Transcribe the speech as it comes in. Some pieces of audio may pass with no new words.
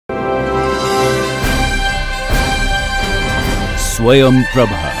Swayam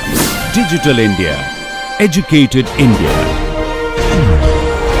Prabha. Digital India. Educated India.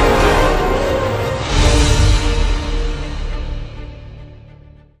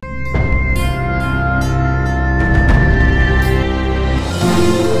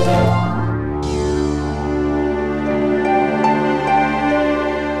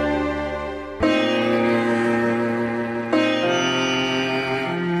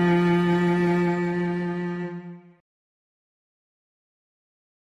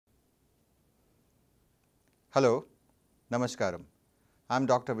 Hello, Namaskaram. I am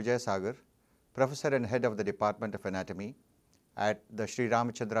Dr. Vijay Sagar, Professor and Head of the Department of Anatomy at the Sri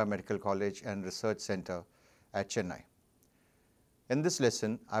Ramachandra Medical College and Research Center at Chennai. In this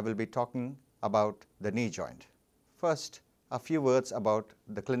lesson, I will be talking about the knee joint. First, a few words about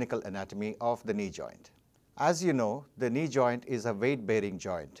the clinical anatomy of the knee joint. As you know, the knee joint is a weight-bearing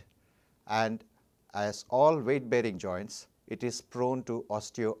joint, and as all weight-bearing joints, it is prone to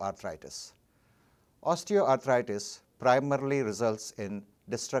osteoarthritis. Osteoarthritis primarily results in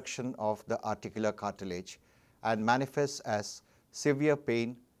destruction of the articular cartilage and manifests as severe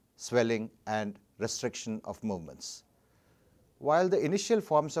pain, swelling, and restriction of movements. While the initial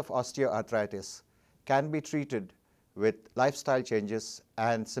forms of osteoarthritis can be treated with lifestyle changes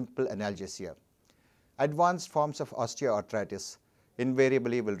and simple analgesia, advanced forms of osteoarthritis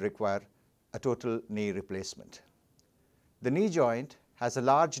invariably will require a total knee replacement. The knee joint has a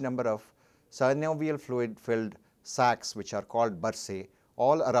large number of synovial fluid filled sacs, which are called bursae,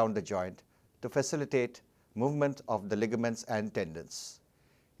 all around the joint to facilitate movement of the ligaments and tendons.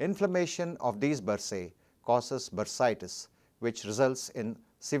 Inflammation of these bursae causes bursitis, which results in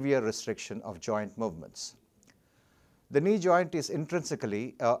severe restriction of joint movements. The knee joint is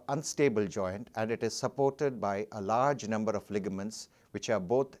intrinsically an unstable joint, and it is supported by a large number of ligaments which are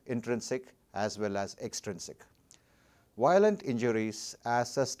both intrinsic as well as extrinsic. Violent injuries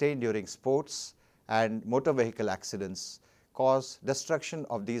as sustained during sports and motor vehicle accidents cause destruction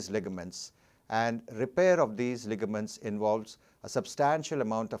of these ligaments, and repair of these ligaments involves a substantial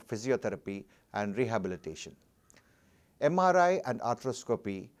amount of physiotherapy and rehabilitation. MRI and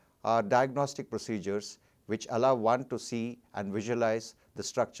arthroscopy are diagnostic procedures which allow one to see and visualize the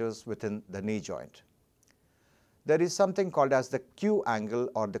structures within the knee joint. There is something called as the Q angle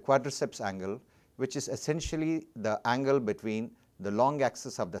or the quadriceps angle, which is essentially the angle between the long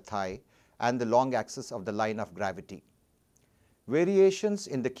axis of the thigh and the long axis of the line of gravity. Variations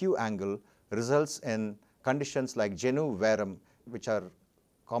in the Q angle results in conditions like genu varum, which are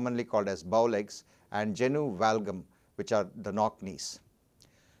commonly called as bow legs, and genu valgum, which are the knock knees.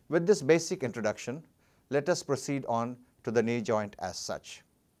 With this basic introduction, let us proceed on to the knee joint as such.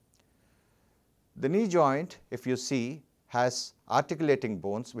 The knee joint, if you see, has articulating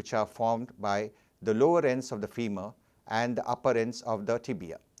bones which are formed by the lower ends of the femur and the upper ends of the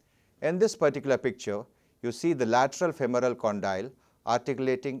tibia. In this particular picture, you see the lateral femoral condyle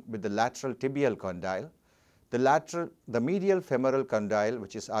articulating with the lateral tibial condyle, the medial femoral condyle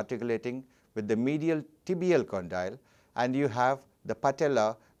which is articulating with the medial tibial condyle, and you have the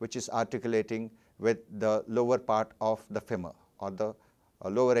patella which is articulating with the lower part of the femur or the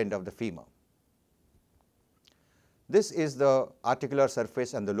lower end of the femur. This is the articular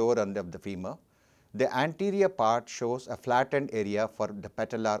surface and the lower end of the femur. The anterior part shows a flattened area for the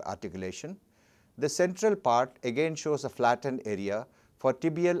patellar articulation. The central part again shows a flattened area for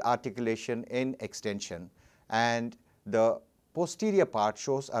tibial articulation in extension, and the posterior part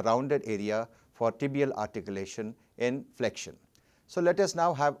shows a rounded area for tibial articulation in flexion. So let us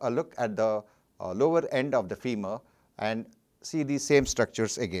now have a look at the lower end of the femur and see these same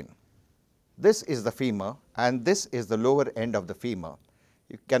structures again. This is the femur and this is the lower end of the femur.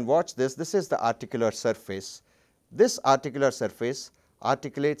 You can watch this. This is the articular surface. This articular surface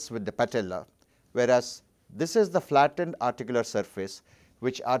articulates with the patella, whereas this is the flattened articular surface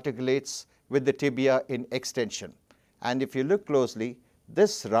which articulates with the tibia in extension. And if you look closely,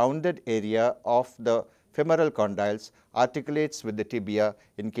 this rounded area of the femoral condyles articulates with the tibia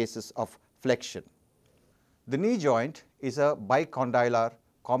in cases of flexion. The knee joint is a bicondylar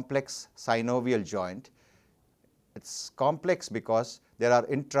complex synovial joint. It's complex because there are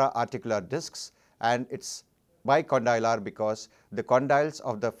intra-articular discs, and it's bicondylar because the condyles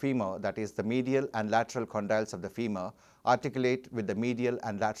of the femur, that is the medial and lateral condyles of the femur, articulate with the medial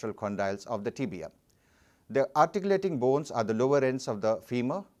and lateral condyles of the tibia. The articulating bones are the lower ends of the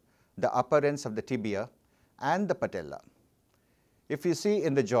femur, the upper ends of the tibia, and the patella. If you see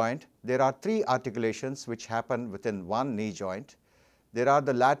in the joint, there are three articulations which happen within one knee joint. There are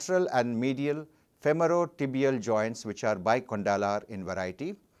the lateral and medial femorotibial joints which are bicondylar in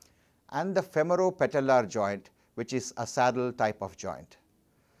variety, and the femoropatellar joint which is a saddle type of joint.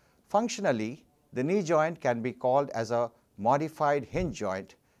 Functionally, the knee joint can be called as a modified hinge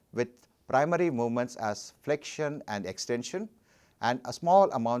joint with primary movements as flexion and extension, and a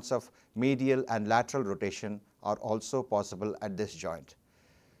small amounts of medial and lateral rotation are also possible at this joint.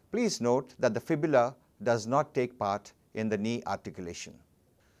 Please note that the fibula does not take part in the knee articulation.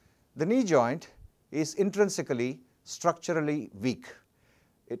 The knee joint is intrinsically structurally weak.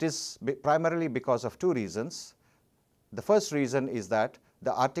 It is primarily because of two reasons. The first reason is that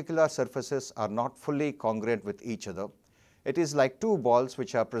the articular surfaces are not fully congruent with each other. It is like two balls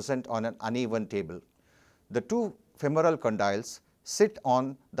which are present on an uneven table. The two femoral condyles sit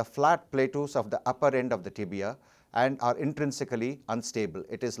on the flat plateaus of the upper end of the tibia and are intrinsically unstable.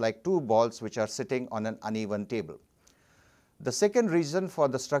 It is like two balls which are sitting on an uneven table. The second reason for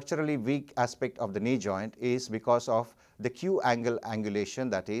the structurally weak aspect of the knee joint is because of the Q angle angulation,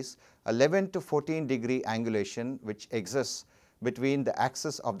 that is 11 to 14 degree angulation which exists between the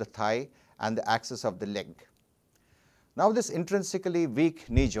axis of the thigh and the axis of the leg. Now this intrinsically weak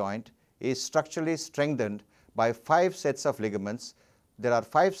knee joint is structurally strengthened by 5 sets of ligaments. There are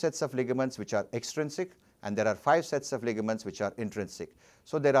 5 sets of ligaments which are extrinsic and there are 5 sets of ligaments which are intrinsic.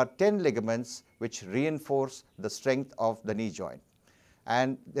 So there are 10 ligaments which reinforce the strength of the knee joint.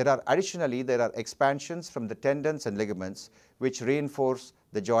 And additionally there are expansions from the tendons and ligaments which reinforce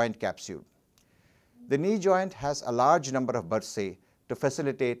the joint capsule. The knee joint has a large number of bursae to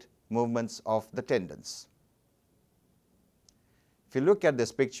facilitate movements of the tendons. If you look at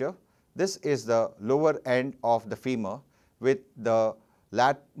this picture, this is the lower end of the femur with the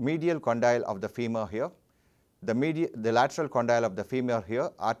medial condyle of the femur here, the lateral condyle of the femur here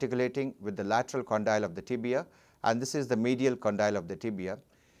articulating with the lateral condyle of the tibia, and this is the medial condyle of the tibia.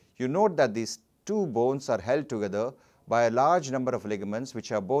 You note that these two bones are held together by a large number of ligaments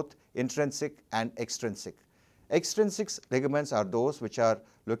which are both intrinsic and extrinsic. Extrinsic ligaments are those which are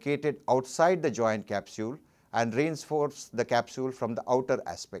located outside the joint capsule and reinforce the capsule from the outer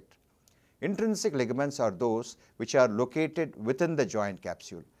aspect. Intrinsic ligaments are those which are located within the joint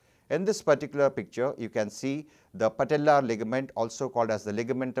capsule. In this particular picture, you can see the patellar ligament, also called as the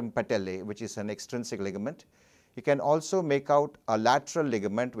ligamentum patellae, which is an extrinsic ligament. You can also make out a lateral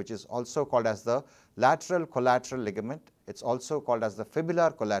ligament, which is also called as the lateral collateral ligament. It's also called as the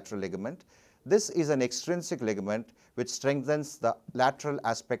fibular collateral ligament. This is an extrinsic ligament which strengthens the lateral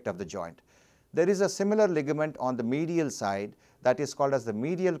aspect of the joint. There is a similar ligament on the medial side that is called as the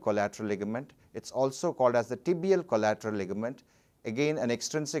medial collateral ligament. It's also called as the tibial collateral ligament, again an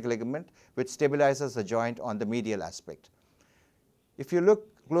extrinsic ligament which stabilizes the joint on the medial aspect. If you look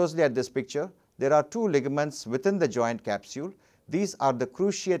closely at this picture, there are two ligaments within the joint capsule. These are the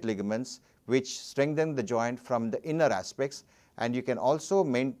cruciate ligaments which strengthen the joint from the inner aspects, and you can also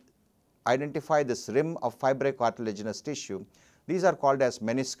identify this rim of fibrocartilaginous tissue. These are called as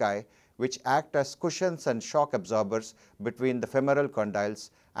menisci, which act as cushions and shock absorbers between the femoral condyles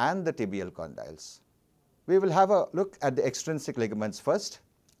and the tibial condyles. We will have a look at the extrinsic ligaments first.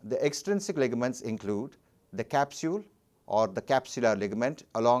 The extrinsic ligaments include the capsule or the capsular ligament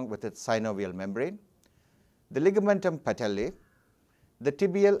along with its synovial membrane, the ligamentum patellae, the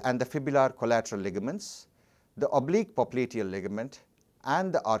tibial and the fibular collateral ligaments, the oblique popliteal ligament,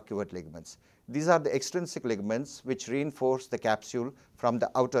 and the arcuate ligaments. These are the extrinsic ligaments which reinforce the capsule from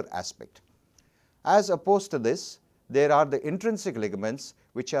the outer aspect. As opposed to this, there are the intrinsic ligaments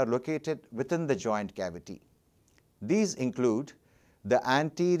which are located within the joint cavity. These include the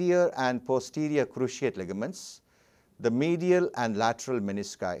anterior and posterior cruciate ligaments, the medial and lateral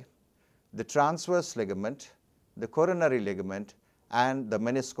menisci, the transverse ligament, the coronary ligament, and the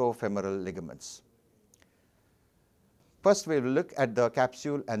meniscofemoral ligaments. First, we will look at the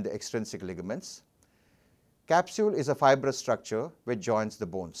capsule and the extrinsic ligaments. Capsule is a fibrous structure which joins the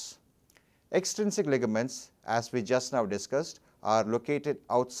bones. Extrinsic ligaments, as we just now discussed, are located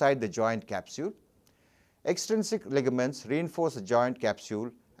outside the joint capsule. Extrinsic ligaments reinforce the joint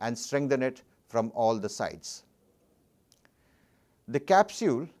capsule and strengthen it from all the sides. The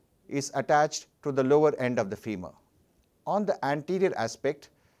capsule is attached to the lower end of the femur. On the anterior aspect,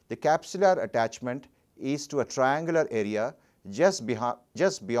 the capsular attachment is to a triangular area just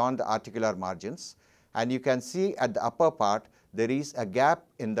beyond the articular margins, and you can see at the upper part there is a gap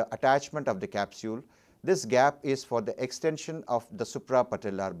in the attachment of the capsule. This gap is for the extension of the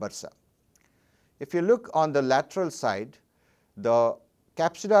suprapatellar bursa. If you look on the lateral side, the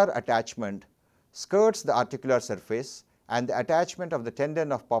capsular attachment skirts the articular surface and the attachment of the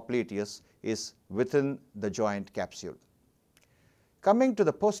tendon of popliteus is within the joint capsule. Coming to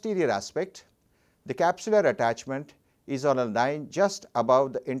the posterior aspect, the capsular attachment is on a line just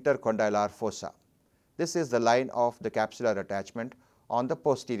above the intercondylar fossa. This is the line of the capsular attachment on the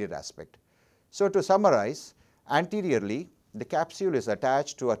posterior aspect. So, to summarize, anteriorly the capsule is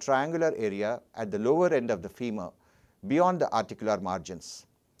attached to a triangular area at the lower end of the femur beyond the articular margins.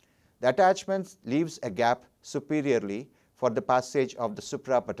 The attachment leaves a gap superiorly for the passage of the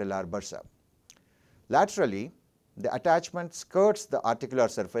suprapatellar bursa. Laterally, the attachment skirts the articular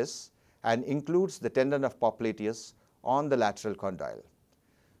surface and includes the tendon of popliteus on the lateral condyle.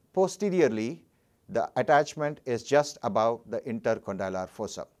 Posteriorly, the attachment is just above the intercondylar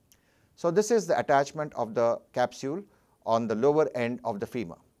fossa. So, this is the attachment of the capsule on the lower end of the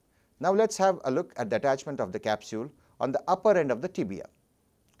femur. Now, let us have a look at the attachment of the capsule on the upper end of the tibia.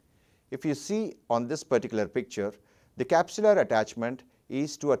 If you see on this particular picture, the capsular attachment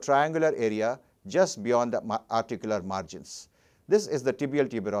is to a triangular area just beyond the articular margins. This is the tibial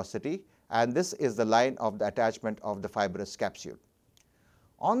tuberosity and this is the line of the attachment of the fibrous capsule.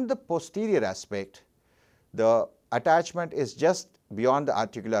 On the posterior aspect, the attachment is just beyond the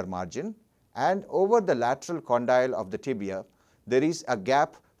articular margin, and over the lateral condyle of the tibia, there is a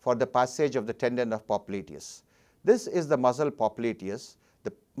gap for the passage of the tendon of popliteus. This is the muscle popliteus.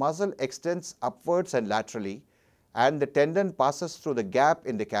 The muscle extends upwards and laterally, and the tendon passes through the gap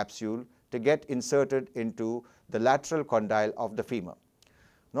in the capsule to get inserted into the lateral condyle of the femur.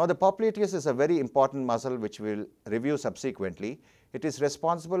 Now, the popliteus is a very important muscle which we will review subsequently. It is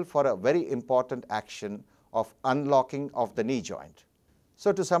responsible for a very important action of unlocking of the knee joint.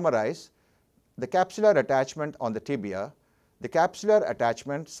 So, to summarize, the capsular attachment on the tibia, the capsular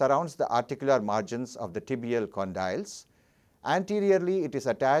attachment surrounds the articular margins of the tibial condyles. Anteriorly, it is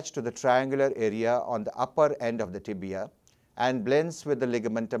attached to the triangular area on the upper end of the tibia and blends with the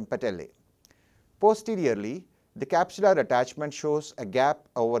ligamentum patellae. Posteriorly, the capsular attachment shows a gap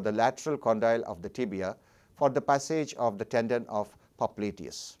over the lateral condyle of the tibia for the passage of the tendon of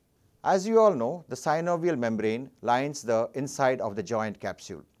popliteus. As you all know, the synovial membrane lines the inside of the joint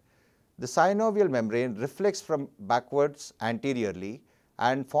capsule. The synovial membrane reflects from backwards anteriorly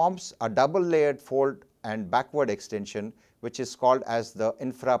and forms a double layered fold and backward extension which is called as the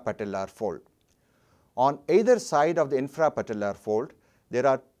infrapatellar fold. On either side of the infrapatellar fold, there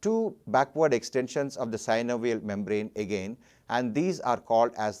are two backward extensions of the synovial membrane again, and these are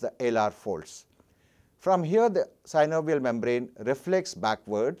called as the alar folds. From here, the synovial membrane reflects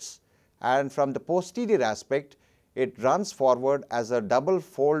backwards, and from the posterior aspect, it runs forward as a double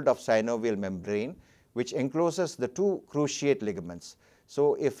fold of synovial membrane which encloses the two cruciate ligaments.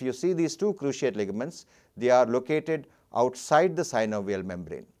 So, if you see these two cruciate ligaments, they are located outside the synovial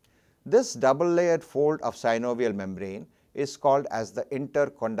membrane. This double layered fold of synovial membrane is called as the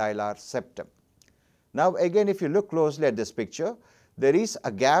intercondylar septum. Now, again, if you look closely at this picture, there is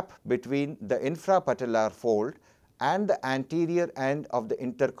a gap between the infrapatellar fold and the anterior end of the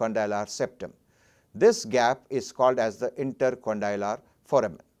intercondylar septum. This gap is called as the intercondylar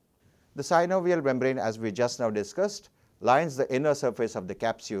foramen. The synovial membrane, as we just now discussed, lines the inner surface of the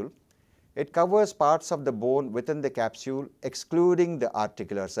capsule. It covers parts of the bone within the capsule excluding the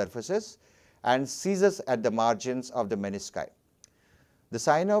articular surfaces and ceases at the margins of the menisci. The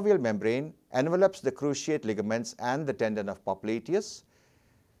synovial membrane envelops the cruciate ligaments and the tendon of popliteus.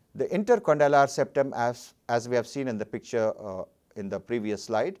 The intercondylar septum, as we have seen in the picture in the previous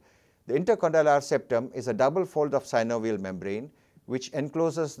slide, the intercondylar septum is a double fold of synovial membrane which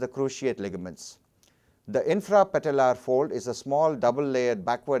encloses the cruciate ligaments. The infrapatellar fold is a small double layered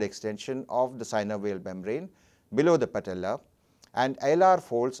backward extension of the synovial membrane below the patella, and alar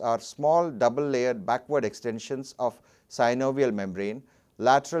folds are small double layered backward extensions of synovial membrane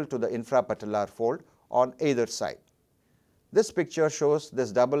lateral to the infrapatellar fold on either side. This picture shows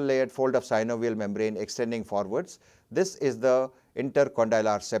this double layered fold of synovial membrane extending forwards. This is the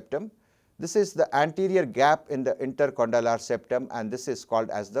intercondylar septum. This is the anterior gap in the intercondylar septum, and this is called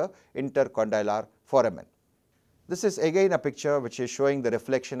as the intercondylar foramen. This is again a picture which is showing the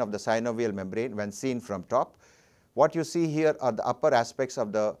reflection of the synovial membrane when seen from top. What you see here are the upper aspects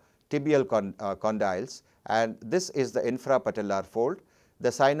of the tibial condyles, and this is the infrapatellar fold. The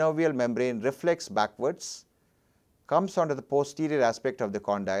synovial membrane reflects backwards, comes onto the posterior aspect of the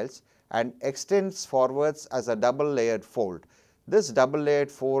condyles and extends forwards as a double layered fold. This double layered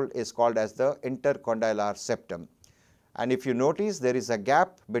fold is called as the intercondylar septum. And if you notice, there is a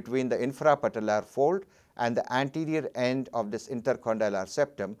gap between the infrapatellar fold and the anterior end of this intercondylar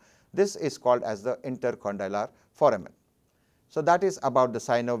septum. This is called as the intercondylar foramen. So, that is about the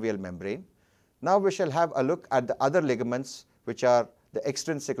synovial membrane. Now, we shall have a look at the other ligaments which are the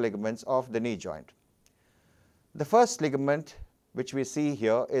extrinsic ligaments of the knee joint. The first ligament which we see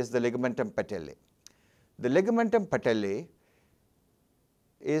here is the ligamentum patellae. The ligamentum patellae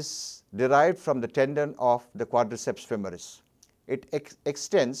is derived from the tendon of the quadriceps femoris. It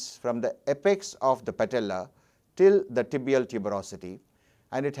extends from the apex of the patella till the tibial tuberosity,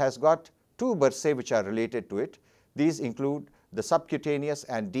 and it has got two bursae which are related to it. These include the subcutaneous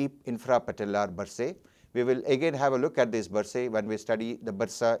and deep infrapatellar bursae. We will again have a look at this bursae when we study the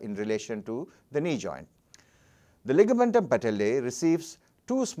bursa in relation to the knee joint. The ligamentum patellae receives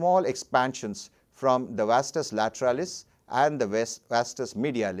two small expansions from the vastus lateralis and the vastus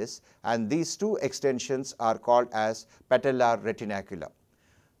medialis, and these two extensions are called as patellar retinacula.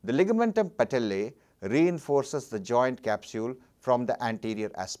 The ligamentum patellae reinforces the joint capsule from the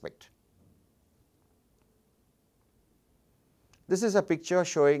anterior aspect. This is a picture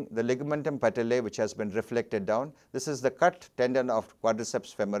showing the ligamentum patellae which has been reflected down. This is the cut tendon of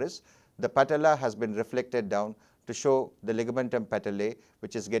quadriceps femoris. The patella has been reflected down to show the ligamentum patellae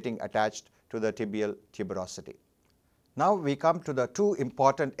which is getting attached to the tibial tuberosity. Now we come to the two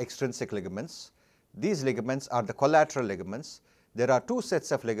important extrinsic ligaments. These ligaments are the collateral ligaments. There are two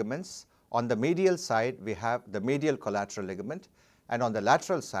sets of ligaments. On the medial side we have the medial collateral ligament, and on the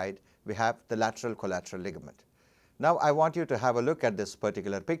lateral side we have the lateral collateral ligament. Now I want you to have a look at this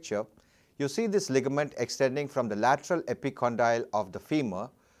particular picture. You see this ligament extending from the lateral epicondyle of the femur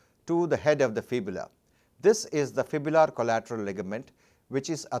to the head of the fibula. This is the fibular collateral ligament, which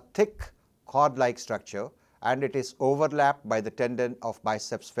is a thick cord-like structure, and it is overlapped by the tendon of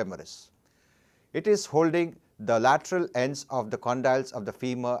biceps femoris. It is holding the lateral ends of the condyles of the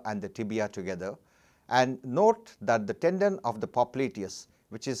femur and the tibia together. And note that the tendon of the popliteus,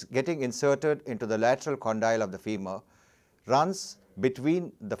 which is getting inserted into the lateral condyle of the femur, runs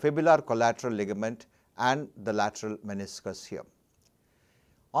between the fibular collateral ligament and the lateral meniscus here.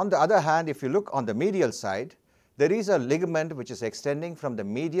 On the other hand, if you look on the medial side, there is a ligament which is extending from the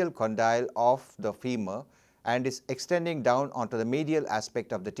medial condyle of the femur and is extending down onto the medial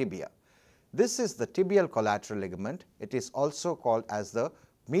aspect of the tibia. This is the tibial collateral ligament. It is also called as the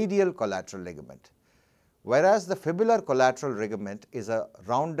medial collateral ligament. Whereas the fibular collateral ligament is a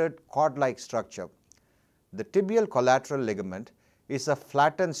rounded cord-like structure, the tibial collateral ligament is a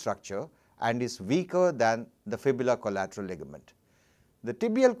flattened structure and is weaker than the fibular collateral ligament. The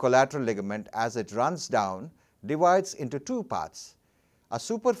tibial collateral ligament, as it runs down, divides into two parts: a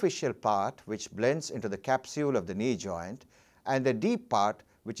superficial part which blends into the capsule of the knee joint, and a deep part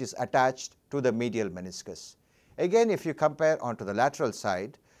which is attached to the medial meniscus. Again, if you compare onto the lateral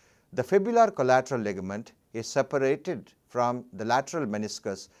side, the fibular collateral ligament is separated from the lateral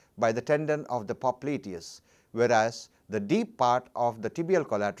meniscus by the tendon of the popliteus, whereas the deep part of the tibial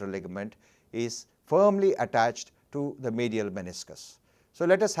collateral ligament is firmly attached to the medial meniscus. So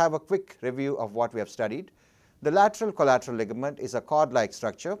let us have a quick review of what we have studied. The lateral collateral ligament is a cord-like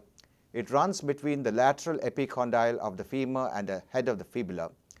structure. It runs between the lateral epicondyle of the femur and the head of the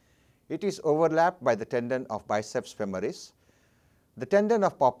fibula. It is overlapped by the tendon of biceps femoris. The tendon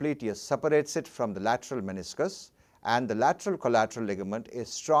of popliteus separates it from the lateral meniscus, and the lateral collateral ligament is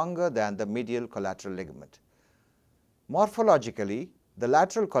stronger than the medial collateral ligament. Morphologically, the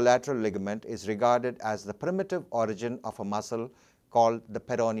lateral collateral ligament is regarded as the primitive origin of a muscle called the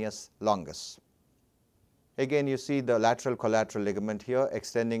peroneus longus. Again, you see the lateral collateral ligament here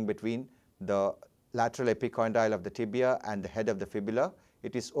extending between the lateral epicondyle of the tibia and the head of the fibula.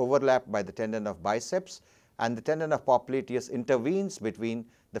 It is overlapped by the tendon of biceps, and the tendon of popliteus intervenes between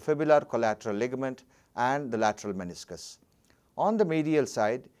the fibular collateral ligament and the lateral meniscus. On the medial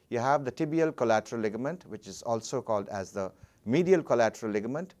side, you have the tibial collateral ligament, which is also called as the medial collateral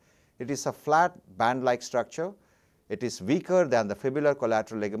ligament. It is a flat band-like structure. It is weaker than the fibular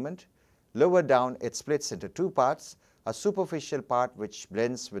collateral ligament. Lower down, it splits into two parts: a superficial part which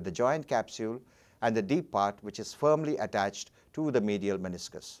blends with the joint capsule, and the deep part which is firmly attached to the medial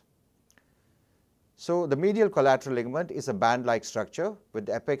meniscus. So the medial collateral ligament is a band-like structure with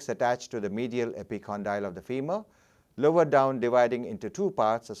the apex attached to the medial epicondyle of the femur. Lower down, dividing into two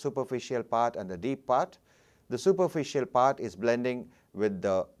parts, a superficial part and a deep part. The superficial part is blending with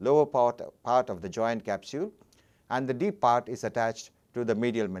the lower part of the joint capsule, and the deep part is attached to the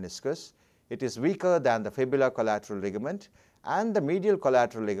medial meniscus. It is weaker than the fibular collateral ligament, and the medial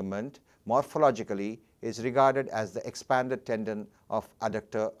collateral ligament morphologically is regarded as the expanded tendon of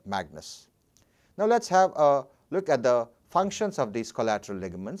adductor magnus. Now let's have a look at the functions of these collateral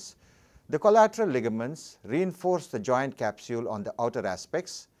ligaments. The collateral ligaments reinforce the joint capsule on the outer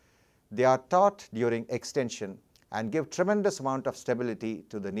aspects. They are taut during extension and give tremendous amount of stability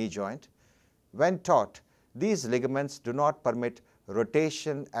to the knee joint. When taut, these ligaments do not permit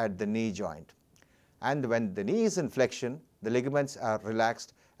rotation at the knee joint. And when the knee is in flexion, the ligaments are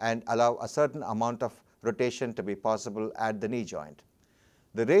relaxed and allow a certain amount of rotation to be possible at the knee joint.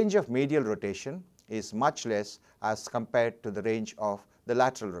 the range of medial rotation is much less as compared to the range of the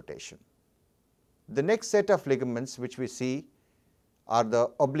lateral rotation. The next set of ligaments which we see are the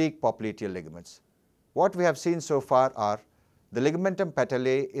oblique popliteal ligaments. What we have seen so far are the ligamentum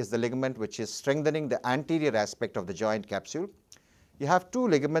patellae is the ligament which is strengthening the anterior aspect of the joint capsule. You have two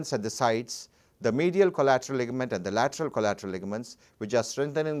ligaments at the sides, the medial collateral ligament and the lateral collateral ligaments, which are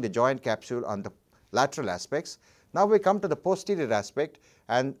strengthening the joint capsule on the lateral aspects. Now we come to the posterior aspect,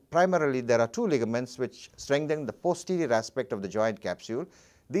 and primarily there are two ligaments which strengthen the posterior aspect of the joint capsule.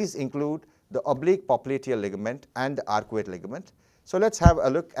 These include the oblique popliteal ligament and the arcuate ligament. So let's have a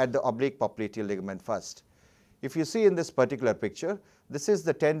look at the oblique popliteal ligament first. If you see in this particular picture, this is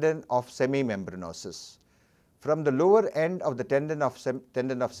the tendon of semimembranosus. From the lower end of the tendon of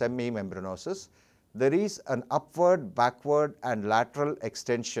semimembranosus, there is an upward, backward and lateral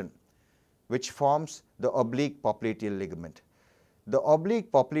extension which forms the oblique popliteal ligament. The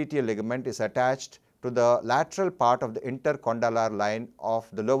oblique popliteal ligament is attached to the lateral part of the intercondylar line of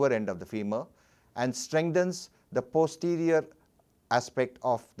the lower end of the femur and strengthens the posterior aspect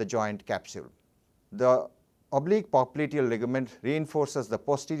of the joint capsule. The oblique popliteal ligament reinforces the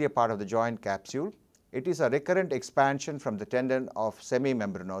posterior part of the joint capsule. It is a recurrent expansion from the tendon of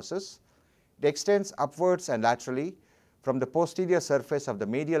semimembranosus. It extends upwards and laterally from the posterior surface of the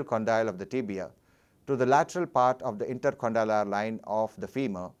medial condyle of the tibia to the lateral part of the intercondylar line of the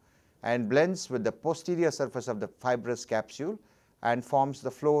femur and blends with the posterior surface of the fibrous capsule and forms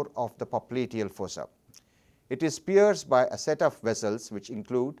the floor of the popliteal fossa. It is pierced by a set of vessels which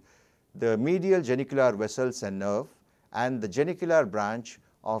include the medial genicular vessels and nerve and the genicular branch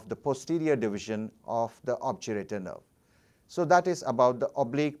of the posterior division of the obturator nerve. So that is about the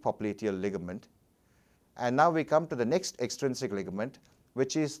oblique popliteal ligament. And now we come to the next extrinsic ligament,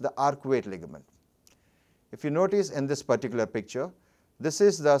 which is the arcuate ligament. If you notice in this particular picture, this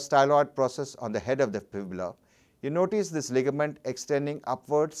is the styloid process on the head of the fibula. You notice this ligament extending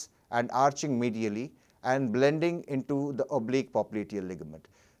upwards and arching medially and blending into the oblique popliteal ligament.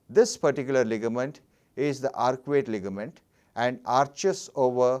 This particular ligament is the arcuate ligament and arches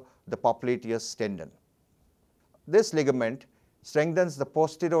over the popliteus tendon. This ligament strengthens the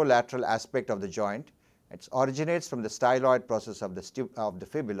posterolateral aspect of the joint. It originates from the styloid process of the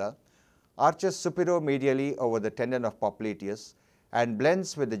fibula, arches superomedially over the tendon of popliteus and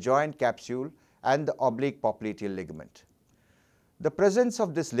blends with the joint capsule and the oblique popliteal ligament. The presence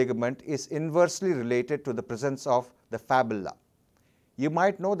of this ligament is inversely related to the presence of the fibula. You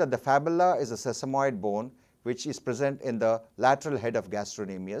might know that the fibula is a sesamoid bone which is present in the lateral head of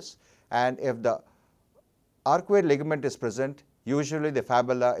gastrocnemius, and if the arcuate ligament is present, usually the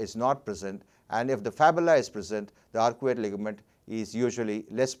fibula is not present, and if the fibula is present, the arcuate ligament is usually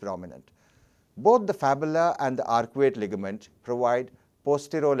less prominent. Both the fibula and the arcuate ligament provide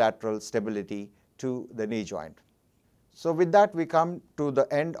posterolateral stability to the knee joint. So with that we come to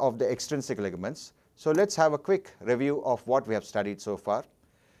the end of the extrinsic ligaments. So let's have a quick review of what we have studied so far.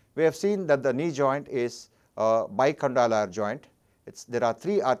 We have seen that the knee joint is a bicondylar joint. There are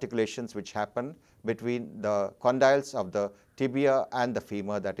three articulations which happen between the condyles of the tibia and the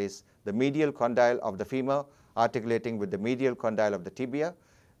femur, that is the medial condyle of the femur articulating with the medial condyle of the tibia,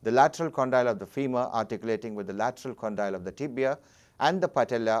 the lateral condyle of the femur articulating with the lateral condyle of the tibia, and the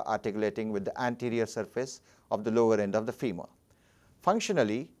patella articulating with the anterior surface of the lower end of the femur.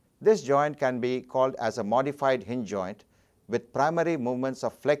 Functionally, this joint can be called as a modified hinge joint with primary movements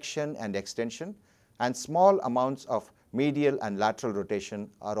of flexion and extension, and small amounts of medial and lateral rotation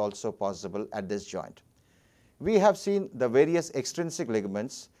are also possible at this joint. We have seen the various extrinsic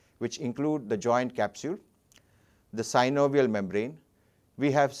ligaments which include the joint capsule, the synovial membrane.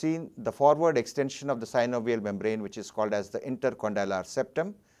 We have seen the forward extension of the synovial membrane which is called as the intercondylar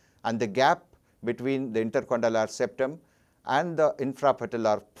septum, and the gap between the intercondylar septum and the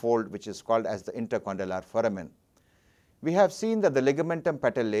infrapatellar fold which is called as the intercondylar foramen. We have seen that the ligamentum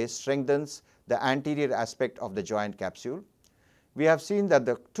patellae strengthens the anterior aspect of the joint capsule. We have seen that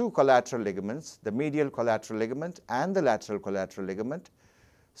the two collateral ligaments, the medial collateral ligament and the lateral collateral ligament,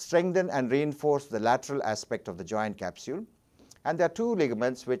 strengthen and reinforce the lateral aspect of the joint capsule. And there are two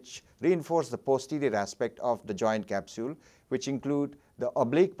ligaments which reinforce the posterior aspect of the joint capsule, which include the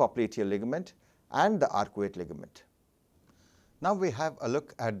oblique popliteal ligament and the arcuate ligament. Now we have a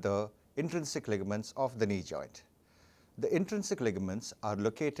look at the intrinsic ligaments of the knee joint. The intrinsic ligaments are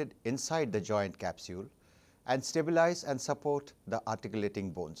located inside the joint capsule and stabilize and support the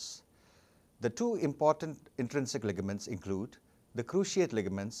articulating bones. The two important intrinsic ligaments include the cruciate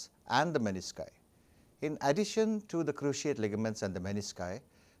ligaments and the menisci. In addition to the cruciate ligaments and the menisci,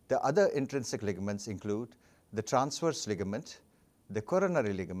 the other intrinsic ligaments include the transverse ligament, the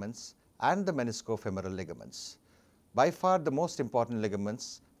coronary ligaments, and the meniscofemoral ligaments. By far the most important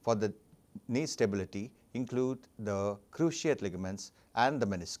ligaments for the knee stability include the cruciate ligaments and the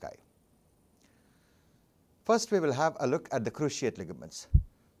menisci. First, we will have a look at the cruciate ligaments.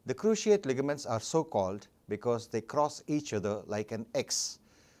 The cruciate ligaments are so called because they cross each other like an X.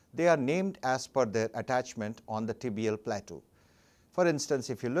 They are named as per their attachment on the tibial plateau. For instance,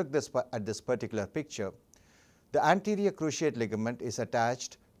 if you look at this particular picture, the anterior cruciate ligament is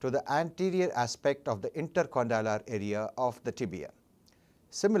attached to the anterior aspect of the intercondylar area of the tibia.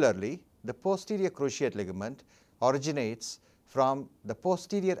 Similarly, the posterior cruciate ligament originates from the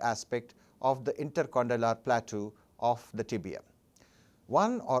posterior aspect of the intercondylar plateau of the tibia.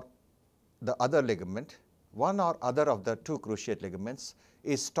 One or other of the two cruciate ligaments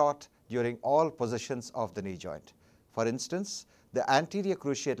is taut during all positions of the knee joint. For instance, the anterior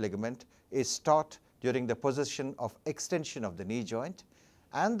cruciate ligament is taut during the position of extension of the knee joint,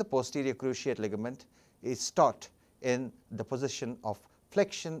 and the posterior cruciate ligament is taut in the position of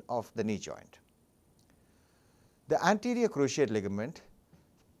flexion of the knee joint. The anterior cruciate ligament,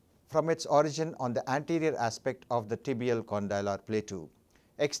 from its origin on the anterior aspect of the tibial condylar plateau,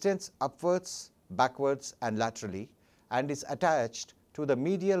 extends upwards, backwards and laterally, and is attached to the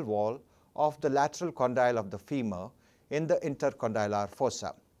medial wall of the lateral condyle of the femur in the intercondylar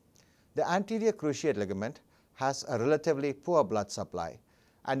fossa. The anterior cruciate ligament has a relatively poor blood supply,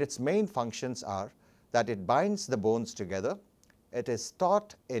 and its main functions are that it binds the bones together, it is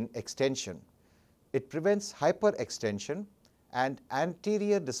taut in extension, it prevents hyperextension and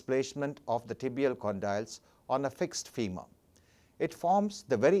anterior displacement of the tibial condyles on a fixed femur. It forms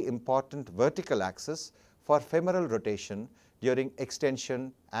the very important vertical axis for femoral rotation during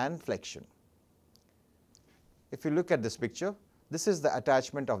extension and flexion. If you look at this picture, this is the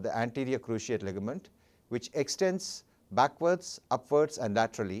attachment of the anterior cruciate ligament, which extends backwards, upwards and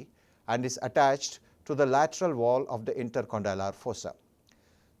laterally, and is attached to the lateral wall of the intercondylar fossa.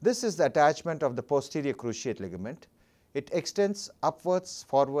 This is the attachment of the posterior cruciate ligament. It extends upwards,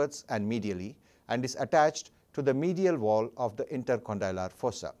 forwards and medially, and is attached to the medial wall of the intercondylar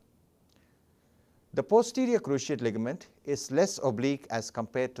fossa. The posterior cruciate ligament is less oblique as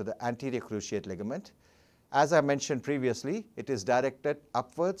compared to the anterior cruciate ligament. As I mentioned previously, it is directed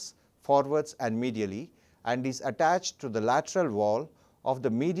upwards, forwards and medially, and is attached to the lateral wall of the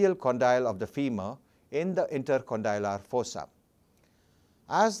medial condyle of the femur in the intercondylar fossa.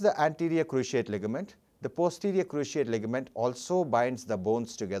 As the anterior cruciate ligament, the posterior cruciate ligament also binds the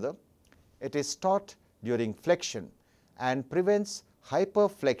bones together. It is taut during flexion and prevents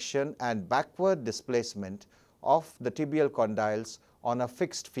hyperflexion and backward displacement of the tibial condyles on a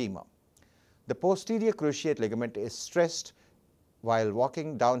fixed femur. The posterior cruciate ligament is stressed while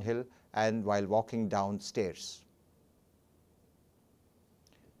walking downhill and while walking down stairs.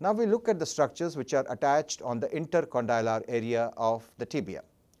 Now we look at the structures which are attached on the intercondylar area of the tibia.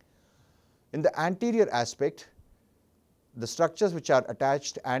 In the anterior aspect, the structures which are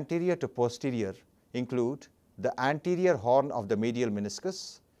attached anterior to posterior include the anterior horn of the medial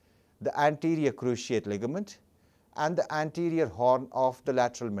meniscus, the anterior cruciate ligament, and the anterior horn of the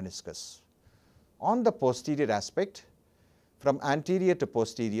lateral meniscus. On the posterior aspect, from anterior to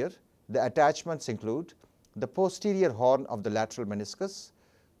posterior, the attachments include the posterior horn of the lateral meniscus,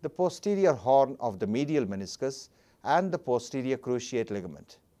 the posterior horn of the medial meniscus, and the posterior cruciate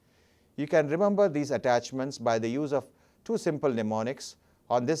ligament. You can remember these attachments by the use of two simple mnemonics.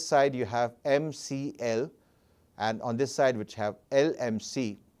 On this side you have MCL, and on this side which have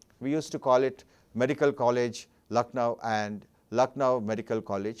LMC. We used to call it Medical College Lucknow and Lucknow Medical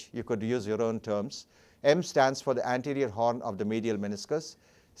College. You could use your own terms. M stands for the anterior horn of the medial meniscus,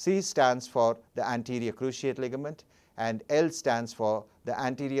 C stands for the anterior cruciate ligament, and L stands for the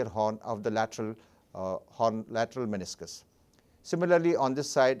anterior horn of the lateral meniscus. Similarly, on this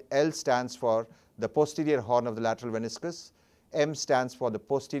side, L stands for the posterior horn of the lateral meniscus, M stands for the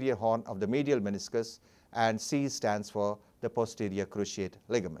posterior horn of the medial meniscus, and C stands for the posterior cruciate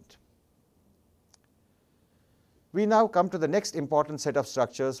ligament. We now come to the next important set of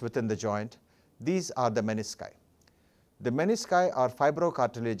structures within the joint. These are the menisci. The menisci are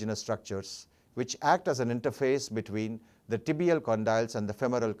fibrocartilaginous structures which act as an interface between the tibial condyles and the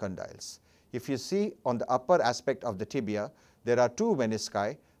femoral condyles. If you see on the upper aspect of the tibia, there are two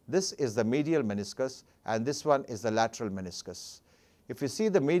menisci. This is the medial meniscus and this one is the lateral meniscus. If you see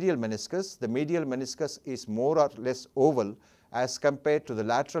the medial meniscus is more or less oval as compared to the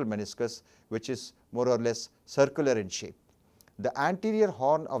lateral meniscus, which is more or less circular in shape. The anterior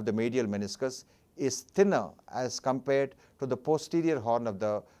horn of the medial meniscus is thinner as compared to the posterior horn of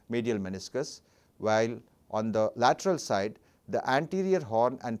the medial meniscus, while on the lateral side, the anterior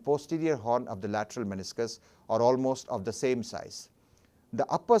horn and posterior horn of the lateral meniscus are almost of the same size. The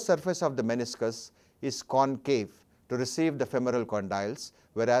upper surface of the meniscus is concave to receive the femoral condyles,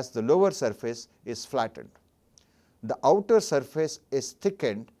 whereas the lower surface is flattened. The outer surface is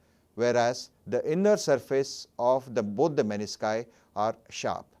thickened, whereas the inner surface of both the menisci are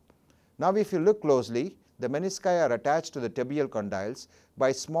sharp. Now, if you look closely, the menisci are attached to the tibial condyles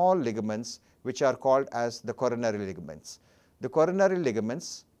by small ligaments which are called as the coronary ligaments. The coronary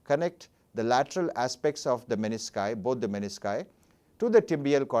ligaments connect the lateral aspects of the menisci, both the menisci, to the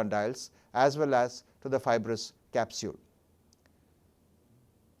tibial condyles as well as to the fibrous capsule.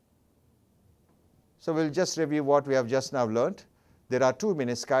 So, we will just review what we have just now learnt. There are two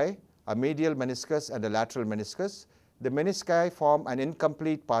menisci, a medial meniscus and a lateral meniscus. The menisci form an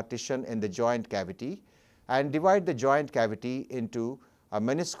incomplete partition in the joint cavity and divide the joint cavity into a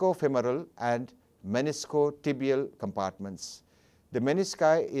meniscofemoral and meniscotibial compartments. The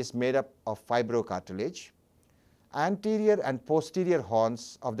menisci is made up of fibrocartilage. Anterior and posterior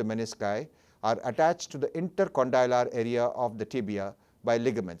horns of the menisci are attached to the intercondylar area of the tibia by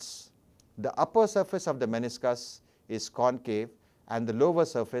ligaments. The upper surface of the meniscus is concave and the lower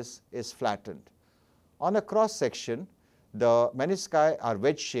surface is flattened. On a cross section, the menisci are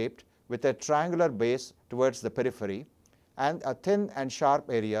wedge shaped with a triangular base towards the periphery and a thin and sharp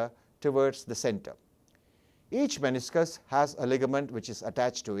area towards the center. Each meniscus has a ligament which is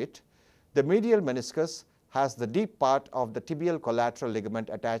attached to it. The medial meniscus has the deep part of the tibial collateral ligament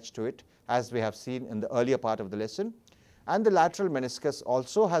attached to it, as we have seen in the earlier part of the lesson, and the lateral meniscus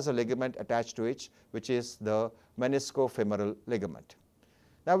also has a ligament attached to it, which is the meniscofemoral ligament.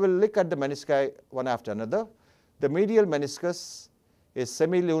 Now, we will look at the menisci one after another. The medial meniscus is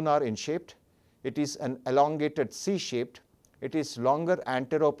semilunar in shape. It is an elongated C-shaped. It is longer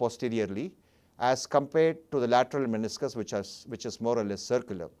antero-posteriorly as compared to the lateral meniscus, which is more or less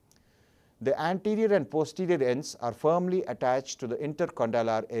circular. The anterior and posterior ends are firmly attached to the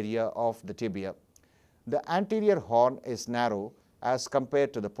intercondylar area of the tibia. The anterior horn is narrow as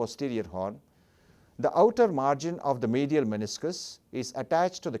compared to the posterior horn. The outer margin of the medial meniscus is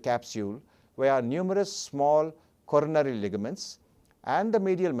attached to the capsule via numerous small coronary ligaments, and the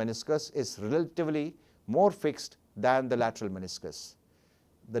medial meniscus is relatively more fixed than the lateral meniscus.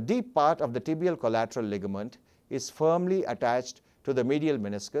 The deep part of the tibial collateral ligament is firmly attached to the medial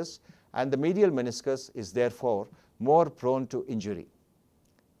meniscus, and the medial meniscus is therefore more prone to injury.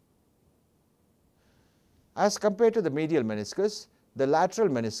 As compared to the medial meniscus, the lateral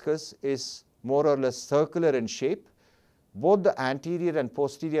meniscus is more or less circular in shape. Both the anterior and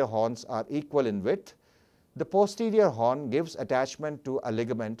posterior horns are equal in width. The posterior horn gives attachment to a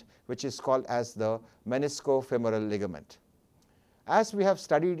ligament which is called as the meniscofemoral ligament. As we have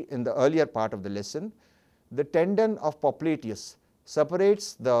studied in the earlier part of the lesson, the tendon of popliteus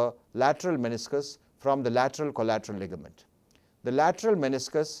separates the lateral meniscus from the lateral collateral ligament. The lateral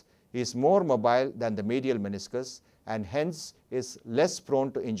meniscus is more mobile than the medial meniscus and hence is less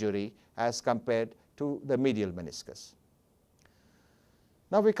prone to injury as compared to the medial meniscus.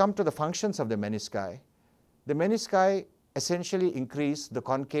 Now, we come to the functions of the menisci. The menisci essentially increase the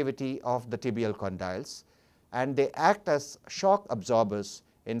concavity of the tibial condyles, and they act as shock absorbers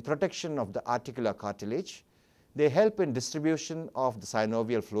in protection of the articular cartilage. They help in distribution of the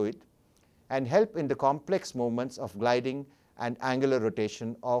synovial fluid and help in the complex movements of gliding and angular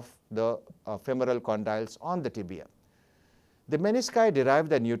rotation of the femoral condyles on the tibia. The menisci derive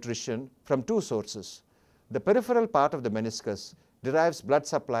their nutrition from two sources. The peripheral part of the meniscus derives blood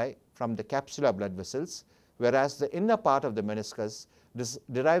supply from the capsular blood vessels, whereas the inner part of the meniscus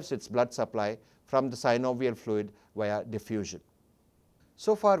derives its blood supply from the synovial fluid via diffusion.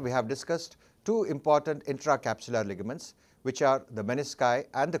 So far, we have discussed two important intracapsular ligaments, which are the menisci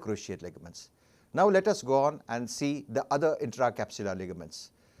and the cruciate ligaments. Now, let us go on and see the other intracapsular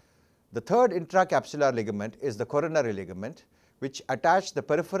ligaments. The third intracapsular ligament is the coronary ligament, which attach the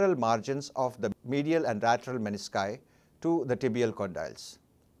peripheral margins of the medial and lateral menisci to the tibial condyles.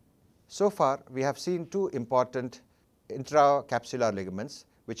 So far, we have seen two important intracapsular ligaments,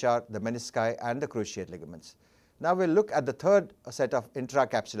 which are the menisci and the cruciate ligaments. Now, we will look at the third set of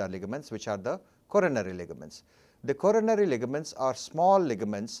intracapsular ligaments, which are the coronary ligaments. The coronary ligaments are small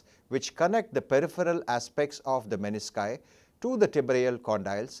ligaments which connect the peripheral aspects of the menisci to the tibial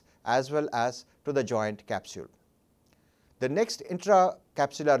condyles as well as to the joint capsule. The next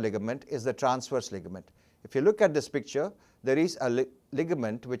intracapsular ligament is the transverse ligament. If you look at this picture, there is a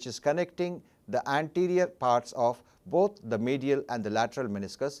ligament which is connecting the anterior parts of both the medial and the lateral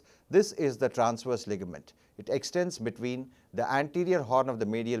meniscus. This is the transverse ligament. It extends between the anterior horn of the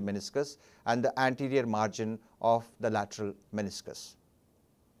medial meniscus and the anterior margin of the lateral meniscus.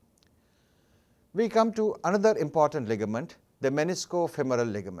 We come to another important ligament, the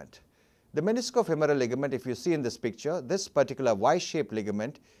meniscofemoral ligament. The meniscofemoral ligament, if you see in this picture, this particular Y-shaped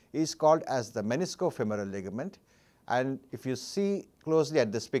ligament is called as the meniscofemoral ligament. And if you see closely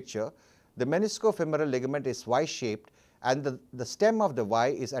at this picture, the meniscofemoral ligament is Y-shaped, and the stem of the Y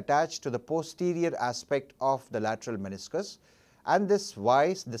is attached to the posterior aspect of the lateral meniscus. And this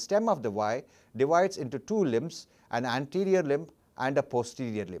Y, the stem of the Y, divides into two limbs, an anterior limb and a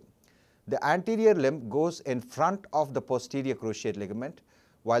posterior limb. The anterior limb goes in front of the posterior cruciate ligament,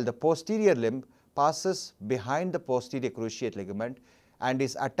 while the posterior limb passes behind the posterior cruciate ligament and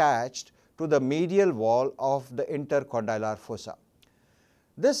is attached to the medial wall of the intercondylar fossa.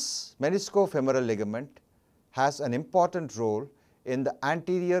 This meniscofemoral ligament has an important role in the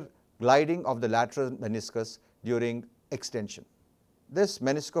anterior gliding of the lateral meniscus during extension. This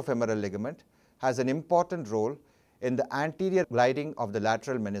meniscofemoral ligament has an important role in the anterior gliding of the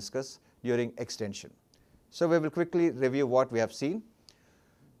lateral meniscus during extension. So we will quickly review what we have seen.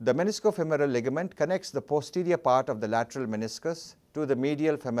 The meniscofemoral ligament connects the posterior part of the lateral meniscus to the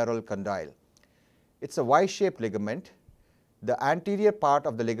medial femoral condyle. It's a Y-shaped ligament. The anterior part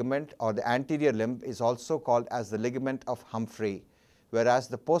of the ligament or the anterior limb is also called as the ligament of Humphrey, whereas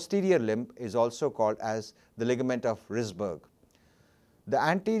the posterior limb is also called as the ligament of Risberg. The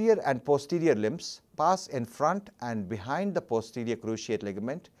anterior and posterior limbs pass in front and behind the posterior cruciate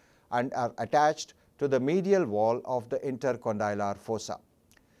ligament and are attached to the medial wall of the intercondylar fossa.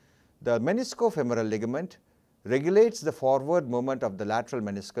 The meniscofemoral ligament regulates the forward movement of the lateral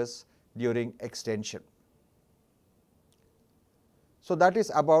meniscus during extension. So that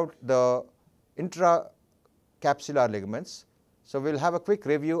is about the intracapsular ligaments. So we will have a quick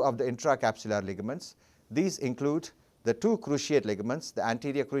review of the intracapsular ligaments. These include the two cruciate ligaments, the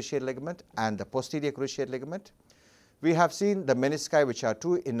anterior cruciate ligament and the posterior cruciate ligament. We have seen the menisci, which are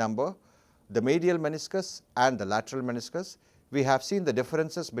two in number, the medial meniscus and the lateral meniscus. We have seen the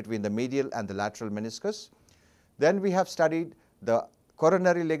differences between the medial and the lateral meniscus. Then we have studied the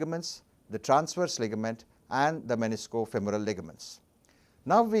coronary ligaments, the transverse ligament and the meniscofemoral ligaments.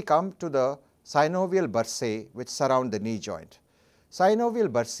 Now we come to the synovial bursae which surround the knee joint. Synovial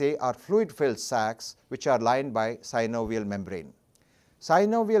bursae are fluid-filled sacs which are lined by synovial membrane.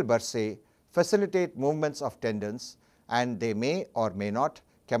 Synovial bursae facilitate movements of tendons, and they may or may not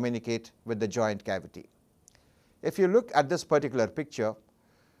communicate with the joint cavity. If you look at this particular picture,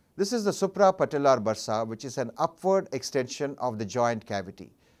 this is the suprapatellar bursa, which is an upward extension of the joint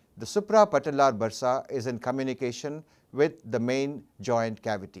cavity. The suprapatellar bursa is in communication with the main joint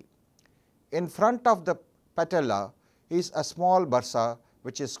cavity. In front of the patella is a small bursa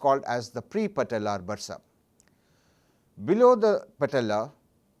which is called as the prepatellar bursa. Below the patella,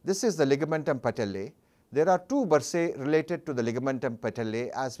 this is the ligamentum patellae. There are two bursae related to the ligamentum patellae,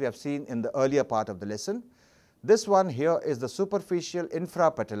 as we have seen in the earlier part of the lesson. This one here is the superficial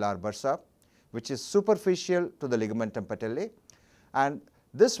infrapatellar bursa, which is superficial to the ligamentum patellae, and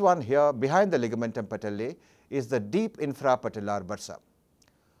this one here behind the ligamentum patellae is the deep infrapatellar bursa.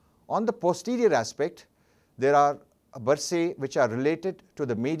 On the posterior aspect, there are bursae which are related to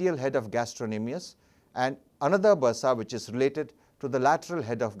the medial head of gastrocnemius and another bursa which is related to the lateral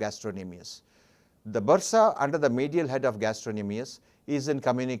head of gastrocnemius. The bursa under the medial head of gastrocnemius is in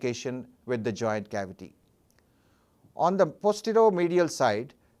communication with the joint cavity. On the posteromedial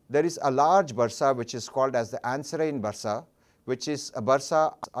side, there is a large bursa which is called as the anserine bursa, which is a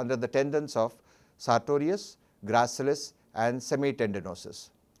bursa under the tendons of sartorius, gracilis and semitendinosus.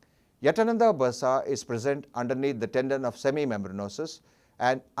 Yet another bursa is present underneath the tendon of semimembranosus,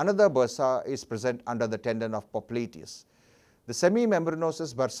 and another bursa is present under the tendon of popliteus. The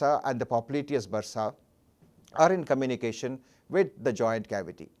semimembranosus bursa and the popliteus bursa are in communication with the joint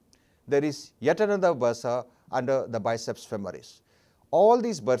cavity. There is yet another bursa under the biceps femoris. All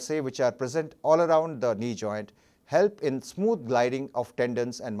these bursae which are present all around the knee joint help in smooth gliding of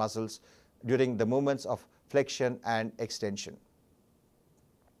tendons and muscles during the movements of flexion and extension.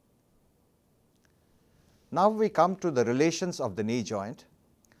 Now we come to the relations of the knee joint.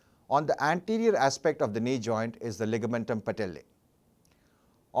 On the anterior aspect of the knee joint is the ligamentum patellae.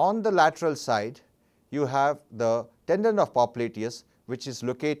 On the lateral side, you have the tendon of popliteus, which is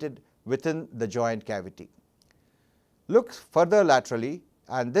located within the joint cavity. Look further laterally,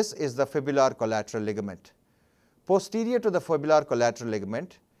 and this is the fibular collateral ligament. Posterior to the fibular collateral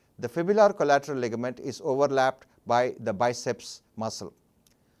ligament, the fibular collateral ligament is overlapped by the biceps muscle.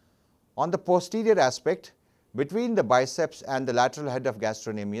 On the posterior aspect, between the biceps and the lateral head of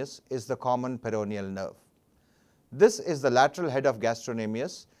gastrocnemius is the common peroneal nerve. This is the lateral head of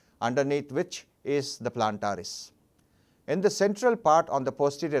gastrocnemius, underneath which is the plantaris. In the central part on the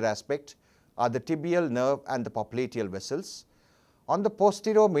posterior aspect are the tibial nerve and the popliteal vessels. On the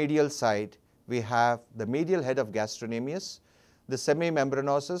posterior medial side, we have the medial head of gastrocnemius, the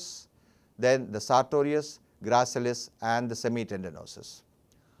semimembranosus, then the sartorius, gracilis and the semitendinosus.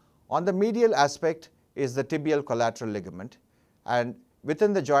 On the medial aspect is the tibial collateral ligament, and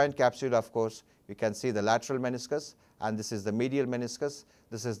within the joint capsule, of course, you can see the lateral meniscus, and this is the medial meniscus.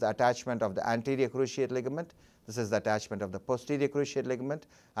 This is the attachment of the anterior cruciate ligament. This is the attachment of the posterior cruciate ligament,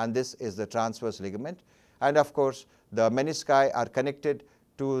 and this is the transverse ligament. And of course, the menisci are connected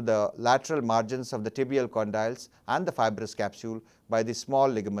to the lateral margins of the tibial condyles and the fibrous capsule by the small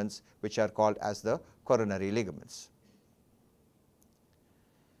ligaments, which are called as the coronary ligaments.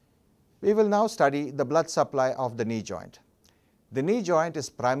 We will now study the blood supply of the knee joint. The knee joint is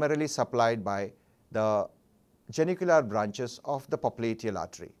primarily supplied by the genicular branches of the popliteal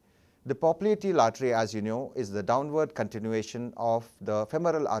artery. The popliteal artery, as you know, is the downward continuation of the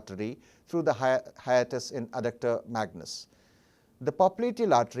femoral artery through the hiatus in adductor magnus. The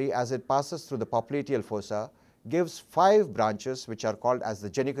popliteal artery, as it passes through the popliteal fossa, gives 5 branches which are called as the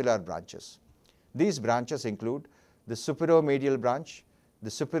genicular branches. These branches include the superomedial branch, the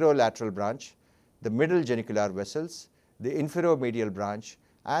superolateral branch, the middle genicular vessels, the inferomedial branch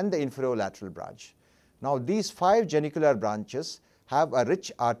and the inferolateral branch. Now, these 5 genicular branches have a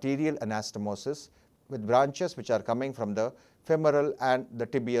rich arterial anastomosis with branches which are coming from the femoral and the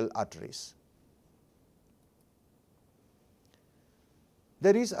tibial arteries.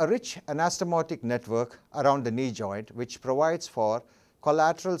 There is a rich anastomotic network around the knee joint which provides for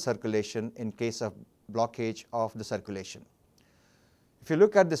collateral circulation in case of blockage of the circulation. If you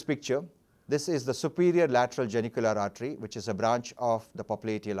look at this picture, this is the superior lateral genicular artery, which is a branch of the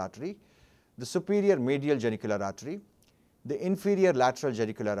popliteal artery, the superior medial genicular artery, the inferior lateral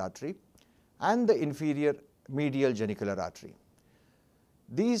genicular artery and the inferior medial genicular artery.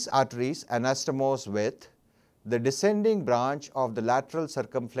 These arteries anastomose with the descending branch of the lateral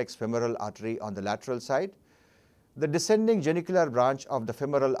circumflex femoral artery on the lateral side, the descending genicular branch of the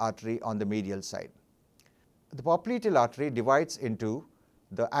femoral artery on the medial side. The popliteal artery divides into